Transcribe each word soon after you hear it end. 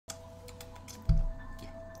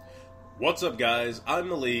What's up, guys? I'm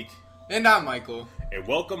Malik. And I'm Michael. And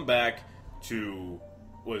welcome back to...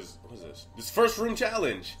 What is this? This First Room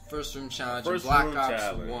Challenge. First Room Challenge. First Black Room Ops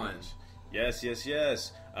Challenge. 1. Yes.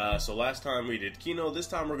 So last time we did Kino. This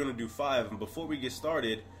time we're going to do 5. And before we get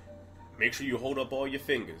started, make sure you hold up all your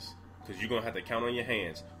fingers. Because you're going to have to count on your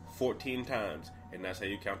hands 14 times. And that's how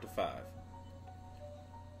you count to 5.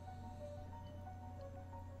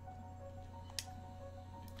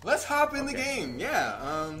 Let's hop in the game. Yeah.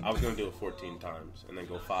 I was going to do it 14 times. And then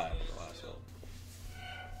go 5 on the last one.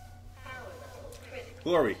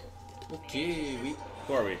 Who are we? Okay,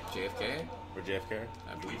 Who are we? JFK? We're JFK?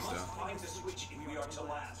 I believe so.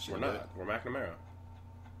 We're not. We're McNamara.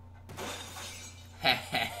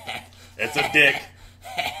 It's It's a dick.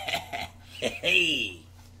 Hey.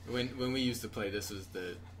 When we used to play, this was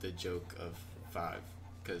the joke of 5,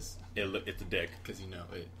 because It's a dick. you know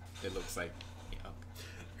it looks like, you know.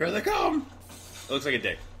 Here they come. It looks like a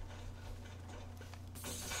dick.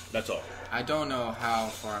 That's all. I don't know how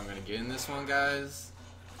far I'm gonna get in this one, guys.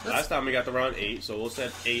 Last time we got to round 8, so we'll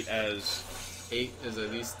set 8 as... 8 is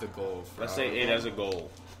at least the goal. Let's say 8 as a goal.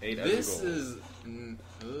 8 as a goal. This is,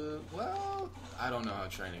 well, I don't know how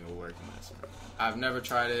training will work in this one. I've never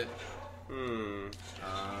tried it.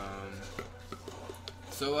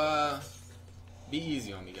 So, be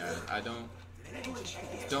easy on me, guys. I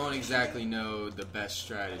don't exactly know the best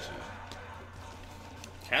strategy.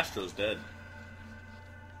 Castro's dead.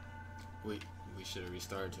 We should have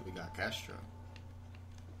restarted till we got Castro.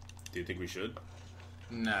 Do you think we should?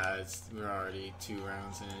 Nah, we're already 2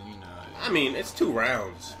 rounds in, you know. I mean, it's 2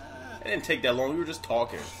 rounds. It didn't take that long. We were just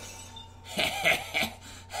talking.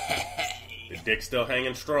 The dick's still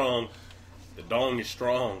hanging strong. The dong is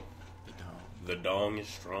strong. The dong is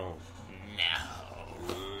strong.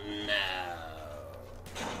 No. No.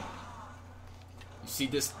 You see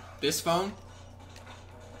this phone?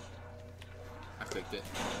 I clicked it.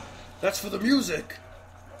 That's for the music.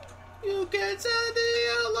 You can set the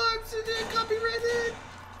alarms and then copyrighted.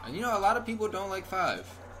 And you know, a lot of people don't like 5.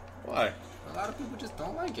 Why? A lot of people just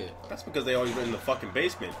don't like it. That's because they always been in the fucking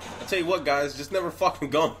basement. I tell you what, guys, just never fucking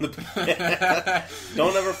go in the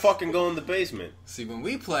don't ever fucking go in the basement. See, when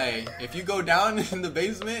we play, if you go down in the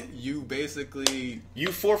basement, you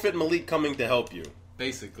forfeit Malik coming to help you.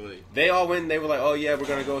 Basically. They all went and they were like, oh yeah, we're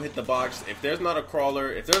gonna go hit the box. If there's a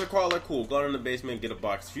crawler, cool, go in the basement and get a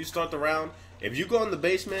box. If you start the round, if you go in the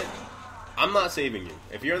basement, I'm not saving you.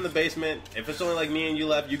 If you're in the basement, if it's only like me and you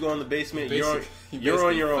left, you go in the basement, you're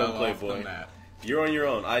on your own, Playboy. You're on your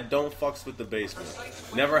own. I don't fucks with the basement.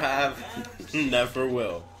 Never have, never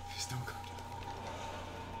will. Just don't go down.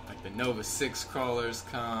 Like the Nova 6 crawlers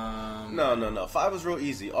come. No. 5 was real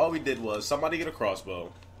easy. All we did was somebody get a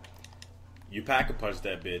crossbow. You pack a punch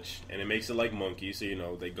that bitch, and it makes it like monkey, so you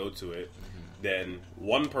know they go to it. Mm-hmm. Then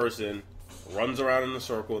one person runs around in a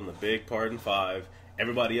circle in the big part in 5.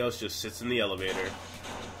 Everybody else just sits in the elevator.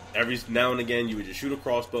 Every now and again, you would just shoot a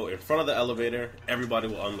crossbow in front of the elevator. Everybody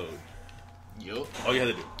will unload. Yup. All you had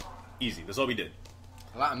to do. Easy. That's all we did.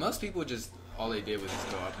 Most people all they did was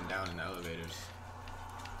just go up and down in the elevators.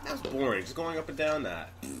 That was boring. Just going up and down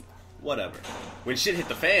that. Whatever. When shit hit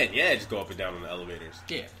the fan, yeah, just go up and down in the elevators.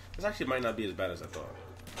 Yeah. This actually might not be as bad as I thought.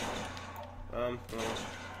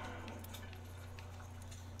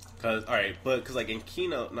 Because like in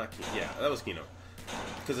Kino, that was Kino.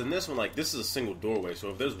 Because in this one, like, this is a single doorway, so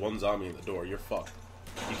if there's one zombie in the door, you're fucked.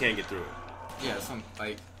 You can't get through it. Yeah,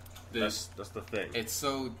 That's the thing. It's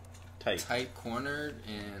so tight cornered,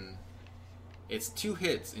 and it's 2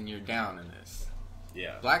 hits and you're down in this.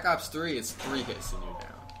 Yeah. Black Ops 3, it's 3 hits and you're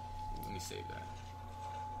down. Let me save that.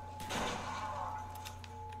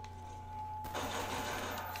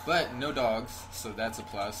 But no dogs, so that's a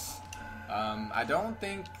plus. I don't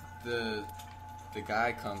think the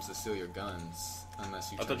guy comes to steal your guns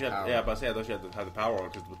unless you turn power. I thought you had to have the power on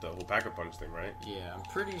because with the whole packer punch thing, right? Yeah, I'm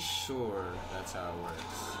pretty sure that's how it works.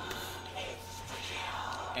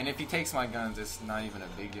 And if he takes my guns, it's not even a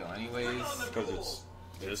big deal anyways. Because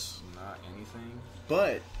it's not anything.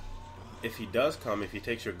 But if he does come, if he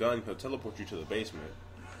takes your gun, he'll teleport you to the basement.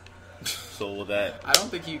 So will that... I don't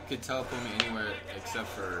think you could teleport me anywhere except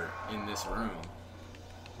for in this room.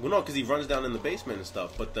 Well, no, because he runs down in the basement and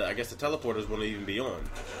stuff, but I guess the teleporters won't even be on.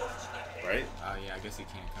 Right? Oh, yeah, I guess he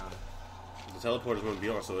can't come. The teleporters wouldn't be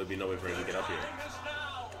on, so there'd be no way for him to get up here.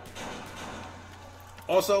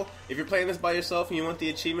 Also, if you're playing this by yourself and you want the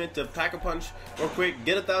achievement to pack a punch real quick,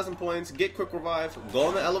 get 1,000 points, get quick revive, go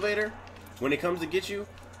in the elevator. When it comes to get you,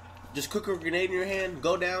 just cook a grenade in your hand,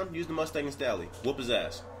 go down, use the Mustang and Stally. Whoop his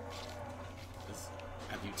ass.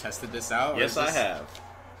 Have you tested this out? Yes, I have.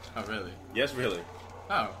 Oh, really? Yes, really.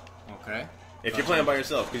 Oh, okay. If you're playing by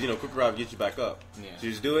yourself, because, quick revive gets you back up. Yeah. So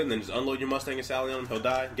you just do it, and then just unload your Mustang and Sally on him. He'll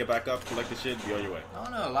die, get back up, collect the shit, be on your way. I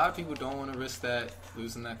don't know. A lot of people don't want to risk that,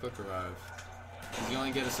 losing that quick revive. Because you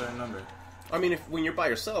only get a certain number. I mean, when you're by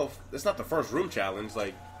yourself, it's not the first room challenge.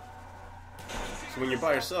 Like, so when you're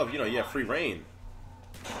by yourself, you have free reign.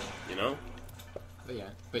 But yeah,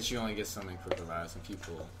 but you only get so many quick revives, and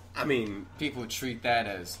people treat that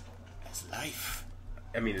as life.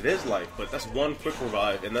 I mean, it is life, but that's one quick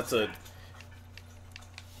revive, and that's I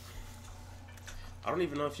don't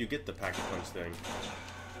even know if you get the packet punch thing.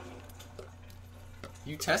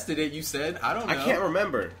 You tested it, you said. I don't know. I can't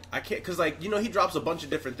remember. I can't, because, he drops a bunch of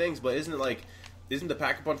different things, but isn't the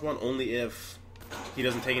packet punch one only if he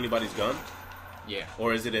doesn't take anybody's gun? Yeah.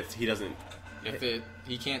 Or is it if he doesn't...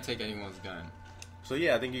 He can't take anyone's gun. So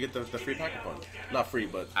yeah, I think you get the free packet punch. Not free,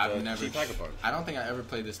 but cheap packet punch. I don't think I ever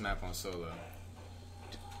played this map on solo.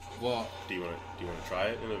 Well... Do you want to try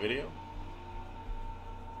it in a video?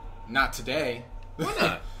 Not today. Why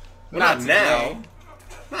not? Not now.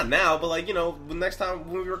 Not now, but the next time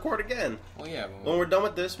when we record again. Well, yeah. When we're done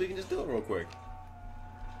with this, we can just do it real quick.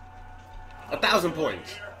 1,000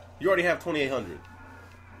 points. You already have 2,800.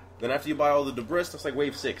 Then after you buy all the debris, that's like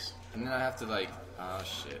wave 6. And then I have to oh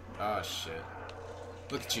shit.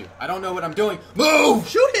 Look at you. I don't know what I'm doing. Move!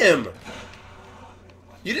 Shoot him!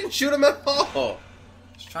 You didn't shoot him at all.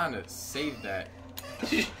 Just trying to save that.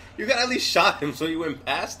 You got at least shot him so you went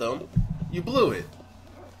past him. You blew it.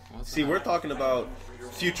 See, we're talking about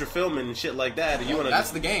future filming and shit like that. And you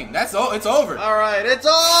That's the game. That's all. It's over. All right, it's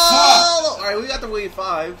all. All right, we got the wave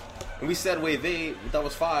 5, and we said wave 8. That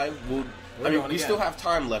was 5. We still have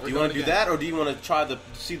time left. Do you want to do that, or do you want to try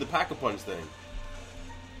see the pack-a-punch thing?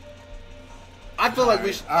 I feel like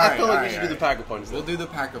we should. We should do the pack-a-punch thing. We'll do the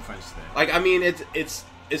pack-a-punch thing.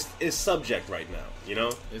 It's subject right now.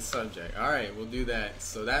 It's subject. All right, we'll do that.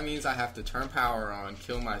 So that means I have to turn power on,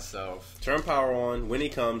 kill myself. Turn power on. When he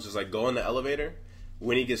comes, just go in the elevator.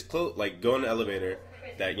 When he gets close, go in the elevator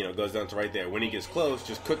that goes down to right there. When he gets close,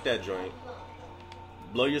 just cook that joint.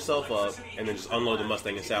 Blow yourself up, and then just unload the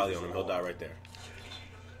Mustang and Sally on him. He'll die right there.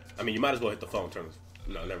 I mean, you might as well hit the phone.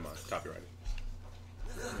 No, never mind. Copyrighted.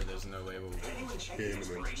 There's no way we'll...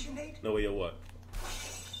 No way you'll what?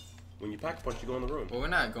 When you pack a punch, you go in the room. Well, we're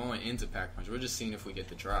not going into pack punch. We're just seeing if we get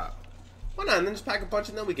the drop. Why not? And then just pack a punch,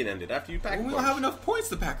 and then we can end it. After you pack a punch. We won't have enough points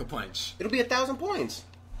to pack a punch. It'll be 1,000 points.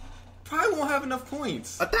 Probably won't have enough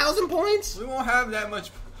points. 1,000 points? We won't have that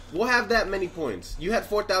much. We'll have that many points. You had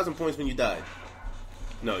 4,000 points when you died.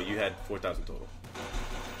 No, you had 4,000 total.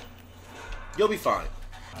 You'll be fine.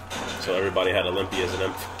 So everybody had Olympia as an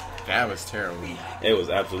M. That was terrible. It was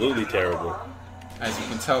absolutely terrible. As you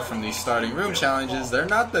can tell from these starting room challenges, they're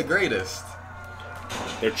not the greatest.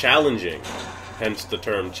 They're challenging. Hence the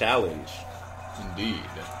term challenge. Indeed.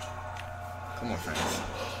 Come on, friends.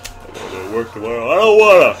 I don't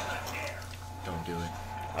wanna. Don't do it.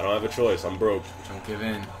 I don't have a choice. I'm broke. Don't give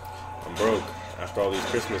in. I'm broke. After all these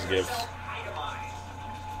Christmas gifts.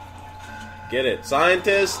 Get it.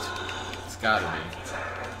 Scientist? It's gotta be.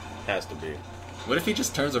 Has to be. What if he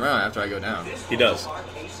just turns around after I go down? He does. Oh.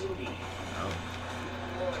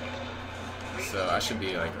 So I should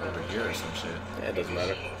be over here or some shit. Yeah, it doesn't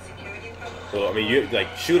matter. Well, I mean, you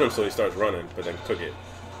shoot him so he starts running, but then cook it.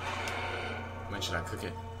 When should I cook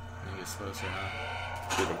it? When he gets closer,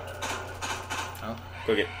 huh? Shoot him. Oh.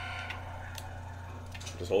 Cook it.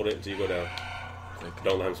 Just hold it until you go down. Click.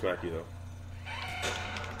 Don't let him smack you though.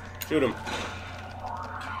 Shoot him.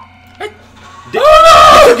 Hey. You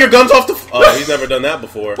took your guns off the... Oh, he's never done that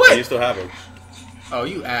before. What? You still have him. Oh,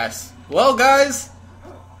 you ass. Well, guys,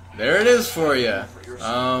 there it is for you.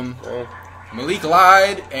 Malik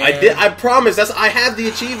lied, and... I promise. I have the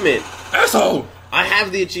achievement. Asshole! I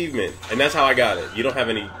have the achievement, and that's how I got it. You don't have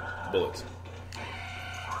any bullets.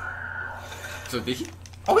 So did he...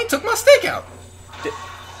 Oh, he took my steak out.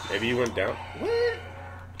 Maybe you went down. What?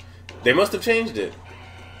 They must have changed it.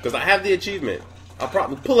 Because I have the achievement. I'll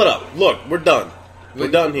probably pull it up. Look, we're done. We're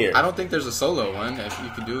done here. I don't think there's a solo one. If you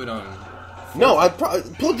could do it on... No, I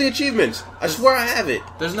pull up the achievements. I swear I have it.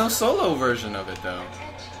 There's no solo version of it, though.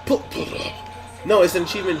 Pull it up. No, it's an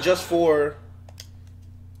achievement just for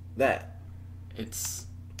that. It's...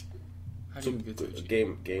 How do you get to it?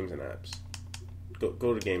 Games and apps.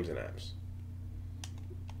 Go to games and apps.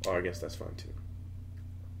 Oh, I guess that's fine, too.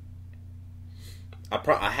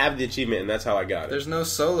 I have the achievement, and that's how I got it. There's no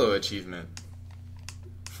solo achievement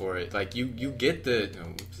for it. You get the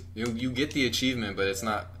you get the achievement, but it's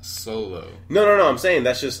not solo. No. I'm saying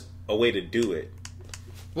that's just a way to do it.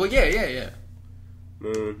 Well, yeah.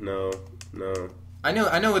 No. I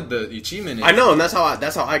know what the achievement is. I know, and that's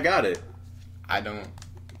how I got it. I don't.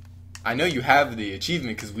 I know you have the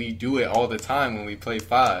achievement because we do it all the time when we play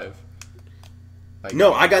 5. Like,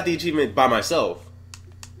 no, I got the achievement by myself.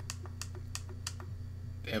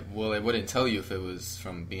 Well, it wouldn't tell you if it was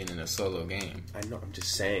from being in a solo game. I know. I'm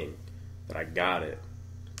just saying that I got it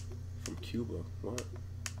from Cuba. What?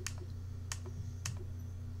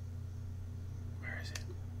 Where is it?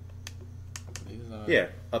 Yeah,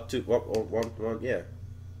 up to one. Yeah,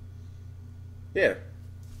 yeah.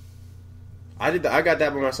 I got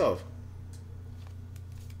that by myself.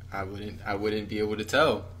 I wouldn't be able to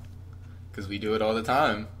tell because we do it all the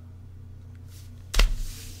time.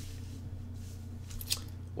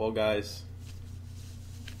 Well, guys,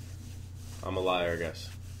 I'm a liar, I guess.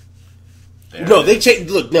 There No, it they is. changed.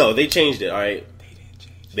 Look, no, they changed it. All right, They didn't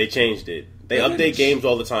change it. they changed it. They They update didn't games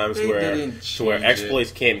all the time they to where didn't change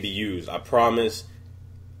exploits can't be used. I promise.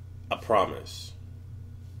 I promise.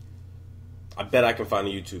 I bet I can find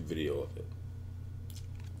a YouTube video of it.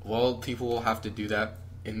 Well, people will have to do that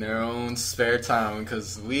in their own spare time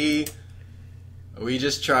because we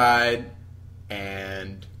just tried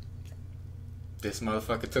and this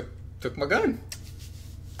motherfucker took my gun.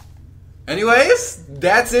 Anyways,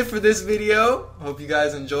 that's it for this video. Hope you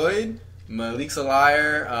guys enjoyed. Malik's a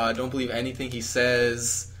liar. Don't believe anything he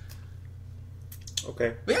says.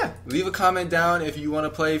 Okay. But yeah, leave a comment down if you want to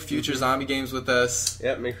play future zombie games with us.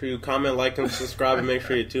 Yep, make sure you comment, like, and subscribe, and make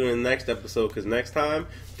sure you tune in the next episode, because next time,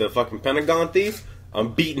 the fucking Pentagon Thief,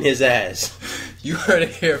 I'm beating his ass. You heard it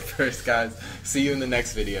here first, guys. See you in the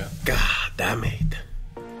next video. God damn it.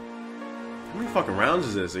 How many fucking rounds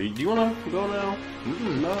is this? Do you want to go now?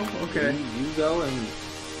 No? Okay. You go and...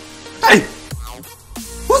 Hey!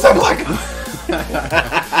 Who's that black guy?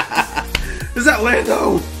 Is that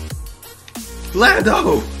Lando?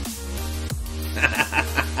 Lando!